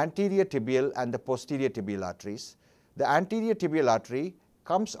the anterior tibial and the posterior tibial arteries. The anterior tibial artery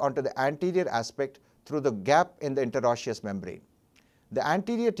comes onto the anterior aspect through the gap in the interosseous membrane. The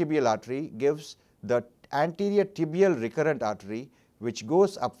anterior tibial artery gives the anterior tibial recurrent artery, which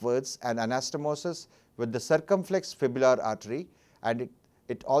goes upwards and anastomoses with the circumflex fibular artery, and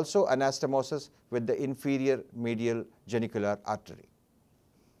it also anastomoses with the inferior medial genicular artery.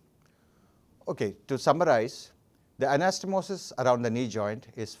 Okay, to summarize, the anastomosis around the knee joint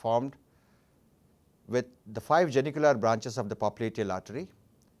is formed with the 5 genicular branches of the popliteal artery,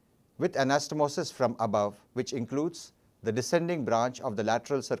 with anastomosis from above, which includes the descending branch of the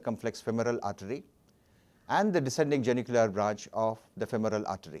lateral circumflex femoral artery and the descending genicular branch of the femoral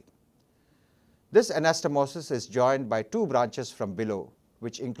artery. This anastomosis is joined by 2 branches from below,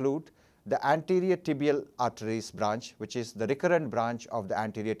 which include the anterior tibial arteries branch, which is the recurrent branch of the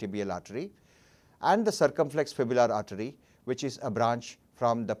anterior tibial artery, and the circumflex fibular artery, which is a branch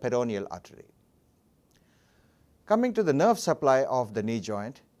from the peroneal artery. Coming to the nerve supply of the knee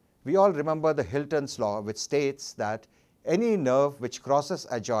joint, we all remember the Hilton's law, which states that any nerve which crosses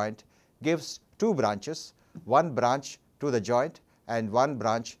a joint gives 2 branches, one branch to the joint and one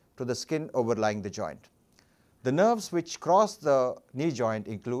branch to the skin overlying the joint. The nerves which cross the knee joint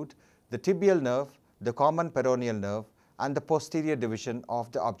include the tibial nerve, the common peroneal nerve and the posterior division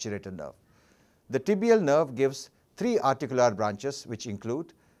of the obturator nerve. The tibial nerve gives 3 articular branches, which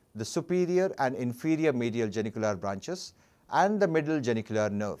include the superior and inferior medial genicular branches and the middle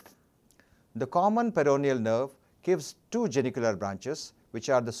genicular nerve. The common peroneal nerve gives 2 genicular branches, which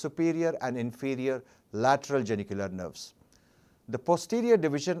are the superior and inferior lateral genicular nerves. The posterior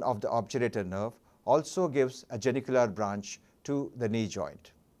division of the obturator nerve also gives a genicular branch to the knee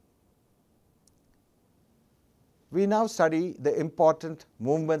joint. We now study the important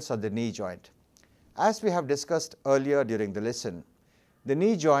movements of the knee joint. As we have discussed earlier during the lesson, the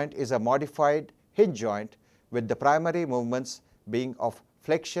knee joint is a modified hinge joint with the primary movements being of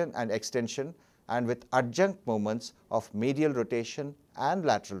flexion and extension, and with adjunct movements of medial rotation and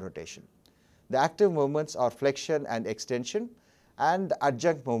lateral rotation. The active movements are flexion and extension, and the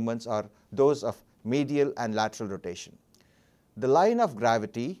adjunct movements are those of medial and lateral rotation. The line of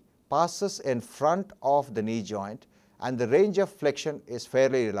gravity passes in front of the knee joint, and the range of flexion is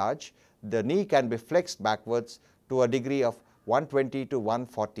fairly large. The knee can be flexed backwards to a degree of 120 to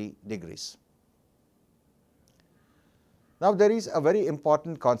 140 degrees. Now, there is a very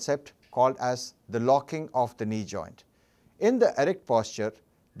important concept called as the locking of the knee joint. In the erect posture,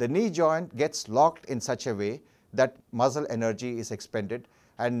 the knee joint gets locked in such a way that muscle energy is expended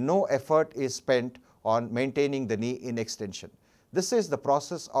and no effort is spent on maintaining the knee in extension. This is the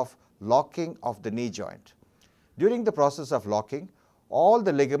process of locking of the knee joint. During the process of locking, all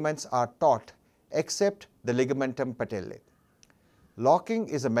the ligaments are taut except the ligamentum patellae. Locking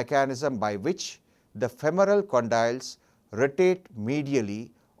is a mechanism by which the femoral condyles rotate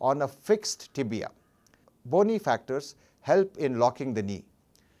medially on a fixed tibia. Bony factors help in locking the knee.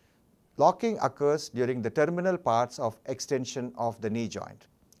 Locking occurs during the terminal parts of extension of the knee joint.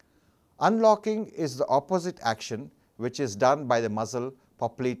 Unlocking is the opposite action which is done by the muscle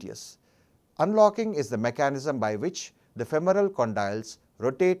popliteus. Unlocking is the mechanism by which the femoral condyles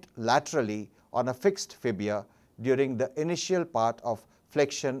rotate laterally on a fixed fibula during the initial part of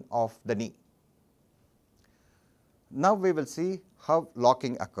flexion of the knee. Now we will see how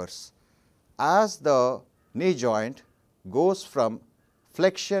locking occurs. As the knee joint goes from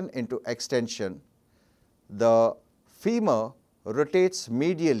flexion into extension, the femur rotates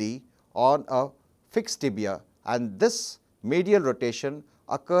medially on a fixed tibia, and this medial rotation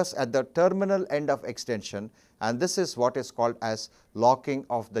occurs at the terminal end of extension, and this is what is called as locking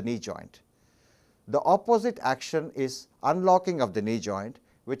of the knee joint. The opposite action is unlocking of the knee joint,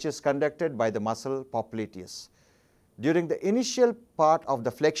 which is conducted by the muscle popliteus. During the initial part of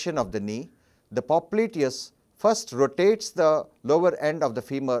the flexion of the knee, the popliteus first rotates the lower end of the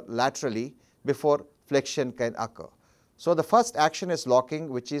femur laterally before flexion can occur. So the first action is locking,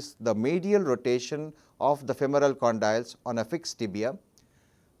 which is the medial rotation of the femoral condyles on a fixed tibia.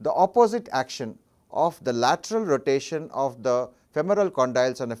 The opposite action of the lateral rotation of the femoral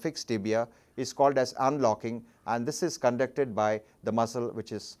condyles on a fixed tibia is called as unlocking, and this is conducted by the muscle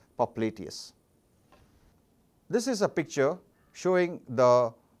which is popliteus. This is a picture showing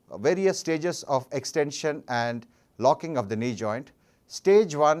the various stages of extension and locking of the knee joint.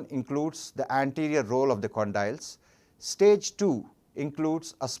 Stage 1 includes the anterior roll of the condyles. Stage 2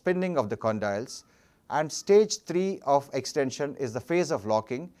 includes a spinning of the condyles, and stage 3 of extension is the phase of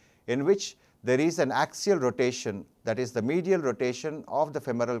locking, in which there is an axial rotation, that is the medial rotation of the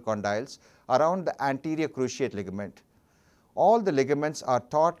femoral condyles around the anterior cruciate ligament. All the ligaments are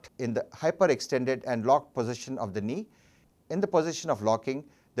taut in the hyperextended and locked position of the knee. In the position of locking,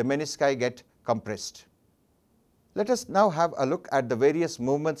 the menisci get compressed. Let us now have a look at the various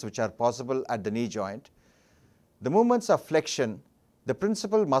movements which are possible at the knee joint. The movements of flexion, the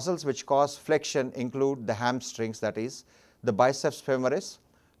principal muscles which cause flexion include the hamstrings, that is the biceps femoris,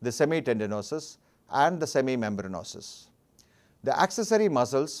 the semitendinosus and the semimembranosus. The accessory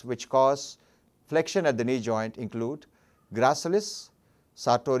muscles which cause flexion at the knee joint include gracilis,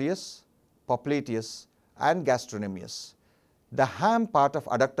 sartorius, popliteus and gastrocnemius. The ham part of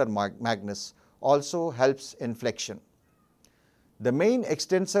adductor magnus also helps in flexion. The main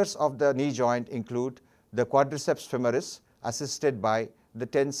extensors of the knee joint include the quadriceps femoris, assisted by the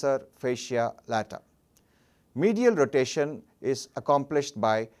tensor fascia lata. Medial rotation is accomplished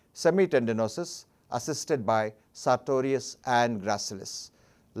by semitendinosus, assisted by sartorius and gracilis.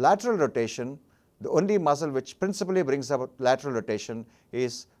 Lateral rotation, the only muscle which principally brings about lateral rotation,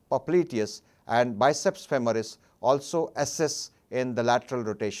 is popliteus, and biceps femoris also assists in the lateral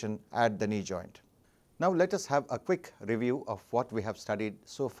rotation at the knee joint. Now let us have a quick review of what we have studied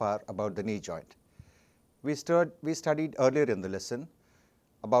so far about the knee joint. We studied earlier in the lesson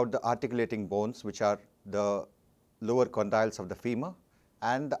about the articulating bones, which are the lower condyles of the femur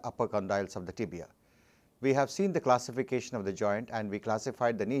and the upper condyles of the tibia. We have seen the classification of the joint, and we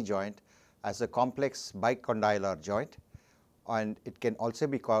classified the knee joint as a complex bicondylar joint, and it can also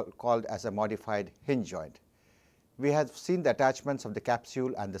be called as a modified hinge joint. We have seen the attachments of the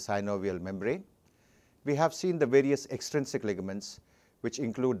capsule and the synovial membrane. We have seen the various extrinsic ligaments, which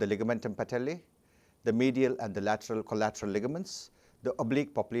include the ligamentum patellae, the medial and the lateral collateral ligaments, the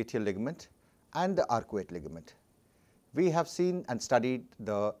oblique popliteal ligament and the arcuate ligament. We have seen and studied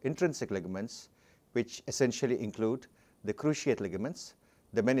the intrinsic ligaments, which essentially include the cruciate ligaments,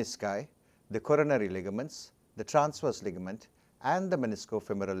 the menisci, the coronary ligaments, the transverse ligament and the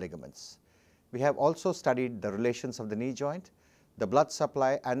meniscofemoral ligaments. We have also studied the relations of the knee joint, the blood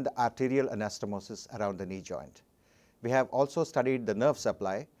supply and the arterial anastomosis around the knee joint. We have also studied the nerve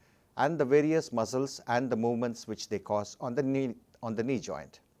supply and the various muscles and the movements which they cause on the knee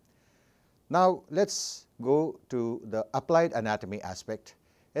joint. Now let's go to the applied anatomy aspect.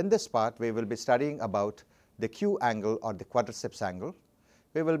 In this part, we will be studying about the Q angle or the quadriceps angle.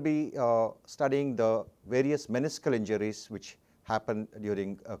 We will be studying the various meniscal injuries which happen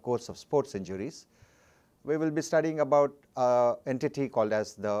during a course of sports injuries. we will be studying about an entity called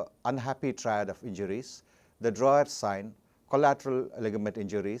as the unhappy triad of injuries, the drawer sign, collateral ligament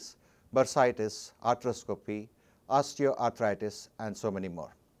injuries, bursitis, arthroscopy, osteoarthritis, and so many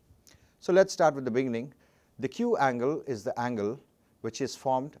more. So let's start with the beginning. The Q angle is the angle which is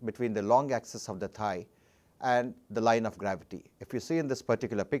formed between the long axis of the thigh and the line of gravity. If you see in this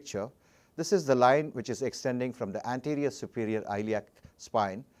particular picture, this is the line which is extending from the anterior superior iliac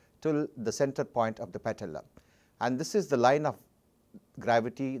spine till the center point of the patella. And this is the line of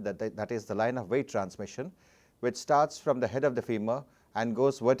gravity, that is the line of weight transmission, which starts from the head of the femur and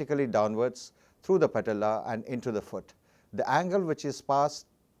goes vertically downwards through the patella and into the foot. The angle which is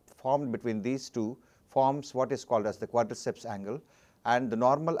formed between these two forms what is called as the quadriceps angle, and the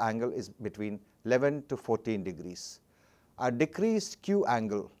normal angle is between 11 to 14 degrees. A decreased Q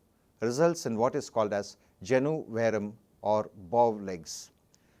angle results in what is called as genu varum or bow legs.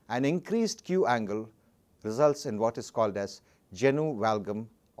 An increased Q angle results in what is called as genu valgum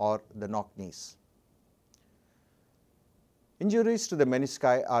or the knock knees. Injuries to the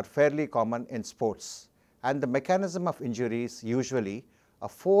menisci are fairly common in sports, and the mechanism of injury is usually a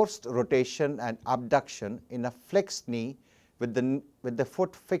forced rotation and abduction in a flexed knee with the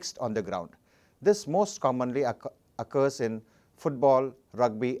foot fixed on the ground. This most commonly occurs in football,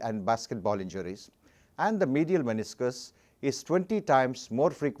 rugby, and basketball injuries, and the medial meniscus is 20 times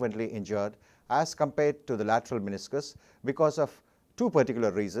more frequently injured as compared to the lateral meniscus because of two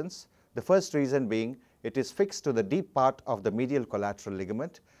particular reasons. The first reason being it is fixed to the deep part of the medial collateral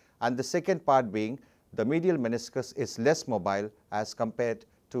ligament, and the second part being the medial meniscus is less mobile as compared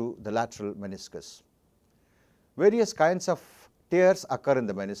to the lateral meniscus. Various kinds of tears occur in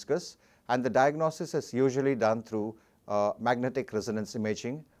the meniscus, and the diagnosis is usually done through magnetic resonance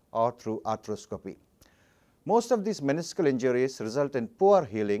imaging or through arthroscopy. Most of these meniscal injuries result in poor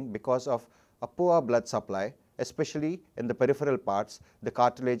healing because of a poor blood supply, especially in the peripheral parts. The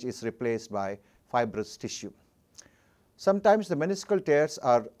cartilage is replaced by fibrous tissue. Sometimes the meniscal tears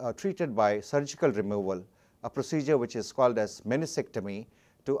are treated by surgical removal, a procedure which is called as meniscectomy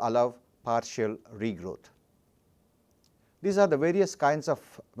to allow partial regrowth. These are the various kinds of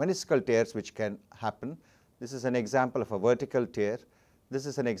meniscal tears which can happen. This is an example of a vertical tear. This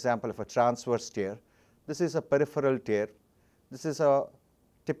is an example of a transverse tear. This is a peripheral tear. This is a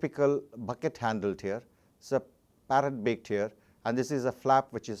typical bucket handle tear. This is a parrot beak tear, and this is a flap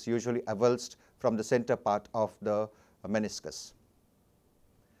which is usually avulsed from the center part of the meniscus.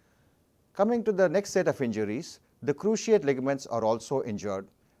 Coming to the next set of injuries, the cruciate ligaments are also injured,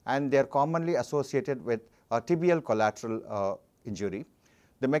 and they are commonly associated with a tibial collateral injury.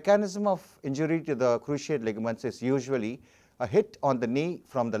 The mechanism of injury to the cruciate ligaments is usually a hit on the knee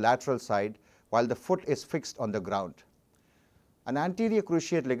from the lateral side while the foot is fixed on the ground. An anterior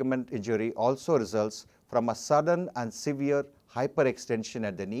cruciate ligament injury also results from a sudden and severe hyperextension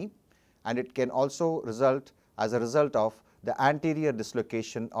at the knee, and it can also result as a result of the anterior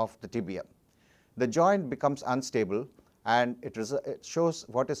dislocation of the tibia. The joint becomes unstable, and it shows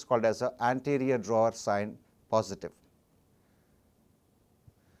what is called as an anterior drawer sign positive.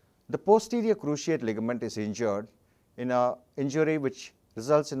 The posterior cruciate ligament is injured in an injury which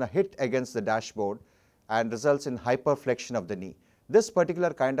results in a hit against the dashboard and results in hyperflexion of the knee. This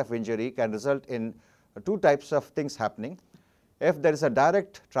particular kind of injury can result in two types of things happening. If there is a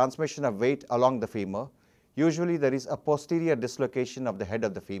direct transmission of weight along the femur, usually there is a posterior dislocation of the head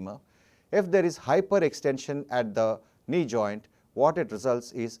of the femur. If there is hyperextension at the knee joint, what it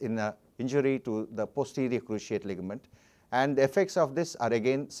results is in an injury to the posterior cruciate ligament, and the effects of this are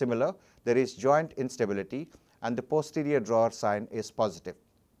again similar. There is joint instability, and the posterior drawer sign is positive.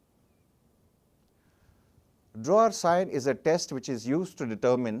 Drawer sign is a test which is used to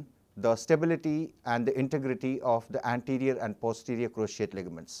determine the stability and the integrity of the anterior and posterior cruciate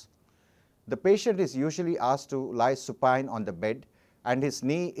ligaments. The patient is usually asked to lie supine on the bed, and his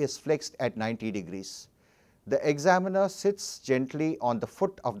knee is flexed at 90 degrees. The examiner sits gently on the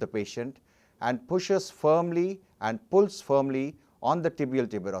foot of the patient and pushes firmly and pulls firmly on the tibial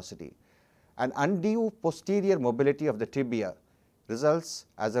tuberosity. An undue posterior mobility of the tibia results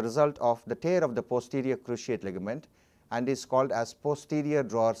as a result of the tear of the posterior cruciate ligament and is called as posterior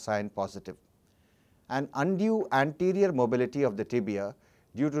drawer sign positive. An undue anterior mobility of the tibia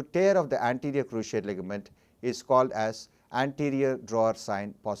due to tear of the anterior cruciate ligament is called as anterior drawer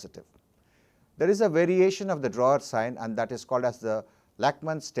sign positive. There is a variation of the drawer sign, and that is called as the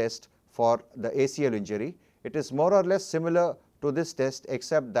Lachman's test for the ACL injury. It is more or less similar to this test,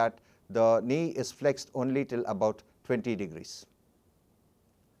 except that the knee is flexed only till about 20 degrees.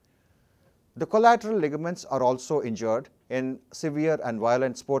 The collateral ligaments are also injured in severe and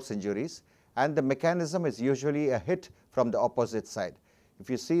violent sports injuries, and the mechanism is usually a hit from the opposite side. If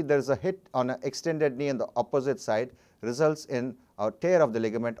you see there is a hit on an extended knee on the opposite side, results in a tear of the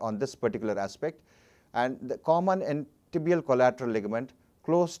ligament on this particular aspect, and the common in tibial collateral ligament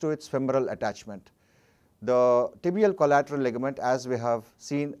close to its femoral attachment. The tibial collateral ligament, as we have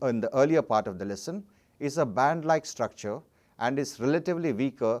seen in the earlier part of the lesson, is a band-like structure and is relatively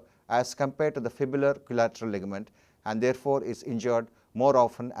weaker as compared to the fibular collateral ligament, and therefore is injured more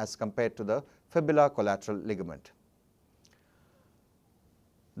often as compared to the fibular collateral ligament.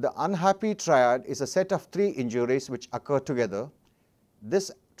 The unhappy triad is a set of 3 injuries which occur together.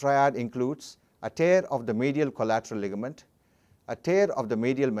 This triad includes a tear of the medial collateral ligament, a tear of the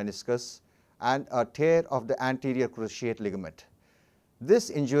medial meniscus, and a tear of the anterior cruciate ligament. This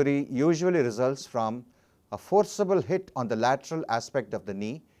injury usually results from a forcible hit on the lateral aspect of the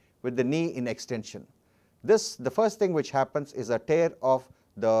knee with the knee in extension. The first thing which happens is a tear of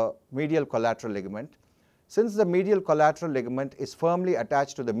the medial collateral ligament. Since the medial collateral ligament is firmly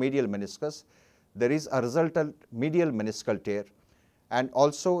attached to the medial meniscus, there is a resultant medial meniscal tear, and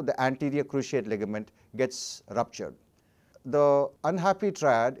also the anterior cruciate ligament gets ruptured. The unhappy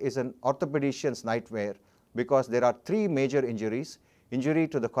triad is an orthopedician's nightmare because there are 3 major injuries: injury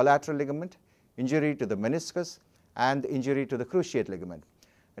to the collateral ligament, injury to the meniscus, and injury to the cruciate ligament.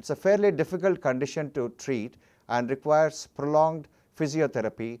 It's a fairly difficult condition to treat and requires prolonged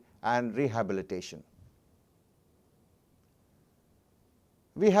physiotherapy and rehabilitation.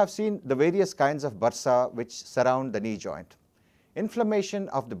 We have seen the various kinds of bursa which surround the knee joint. Inflammation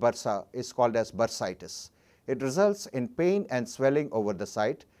of the bursa is called as bursitis. It results in pain and swelling over the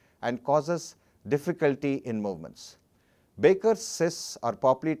site and causes difficulty in movements. Baker's cysts or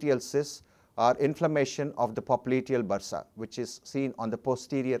popliteal cysts are inflammation of the popliteal bursa, which is seen on the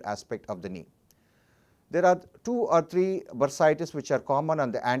posterior aspect of the knee. There are 2 or 3 bursitis which are common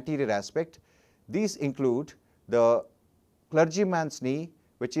on the anterior aspect. These include the clergyman's knee,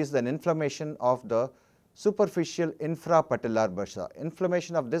 which is an inflammation of the superficial infrapatellar bursa.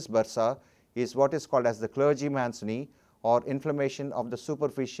 Inflammation of this bursa is what is called as the clergyman's knee, or inflammation of the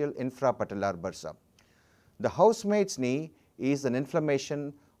superficial infrapatellar bursa. The housemaid's knee is an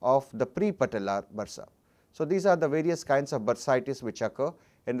inflammation of the prepatellar bursa. So these are the various kinds of bursitis which occur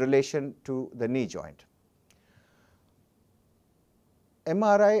in relation to the knee joint.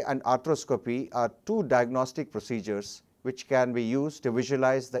 MRI and arthroscopy are 2 diagnostic procedures which can be used to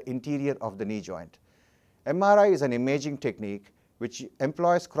visualize the interior of the knee joint. MRI is an imaging technique which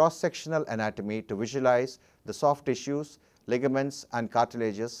employs cross-sectional anatomy to visualize the soft tissues, ligaments, and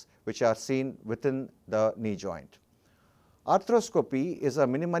cartilages which are seen within the knee joint. Arthroscopy is a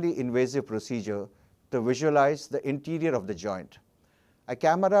minimally invasive procedure to visualize the interior of the joint. A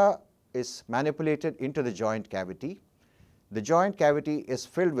camera is manipulated into the joint cavity. The joint cavity is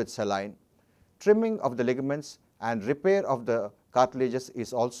filled with saline. Trimming of the ligaments and repair of the cartilages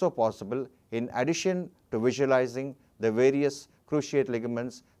is also possible, in addition to visualizing the various cruciate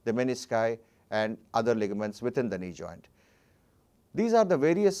ligaments, the menisci, and other ligaments within the knee joint. These are the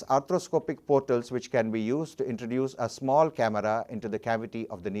various arthroscopic portals which can be used to introduce a small camera into the cavity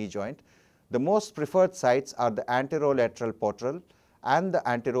of the knee joint. The most preferred sites are the anterolateral portal and the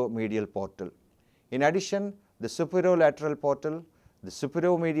anteromedial portal. In addition, the superolateral portal, the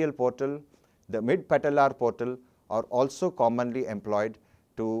superiormedial portal, the mid-patellar portal are also commonly employed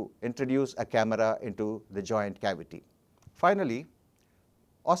to introduce a camera into the joint cavity. Finally,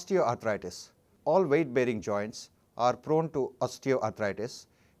 osteoarthritis. All weight-bearing joints are prone to osteoarthritis,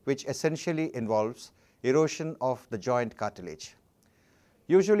 which essentially involves erosion of the joint cartilage.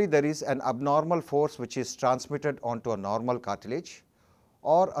 Usually there is an abnormal force which is transmitted onto a normal cartilage,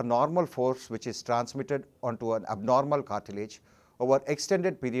 or a normal force which is transmitted onto an abnormal cartilage over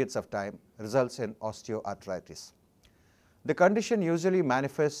extended periods of time results in osteoarthritis. The condition usually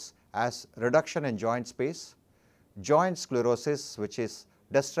manifests as reduction in joint space, joint sclerosis, which is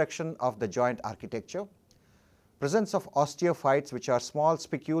destruction of the joint architecture, presence of osteophytes, which are small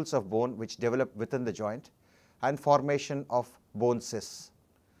spicules of bone which develop within the joint, and formation of bone cysts.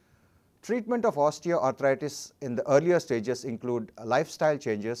 Treatment of osteoarthritis in the earlier stages include lifestyle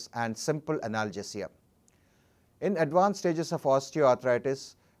changes and simple analgesia. In advanced stages of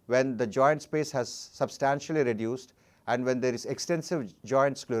osteoarthritis, when the joint space has substantially reduced and when there is extensive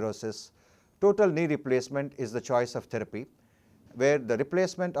joint sclerosis, total knee replacement is the choice of therapy, where the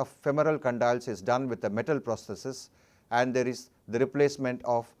replacement of femoral condyles is done with a metal prosthesis, and there is the replacement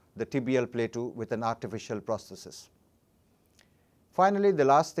of the tibial plateau with an artificial prosthesis. Finally, the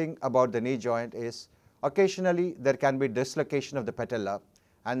last thing about the knee joint is occasionally there can be dislocation of the patella,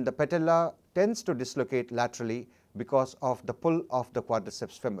 and the patella tends to dislocate laterally because of the pull of the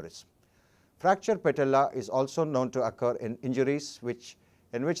quadriceps femoris. Fracture patella is also known to occur in injuries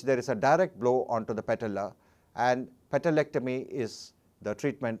in which there is a direct blow onto the patella, and patellectomy is the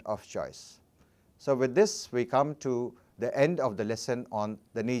treatment of choice. So with this, we come to the end of the lesson on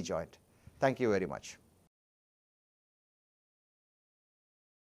the knee joint. Thank you very much.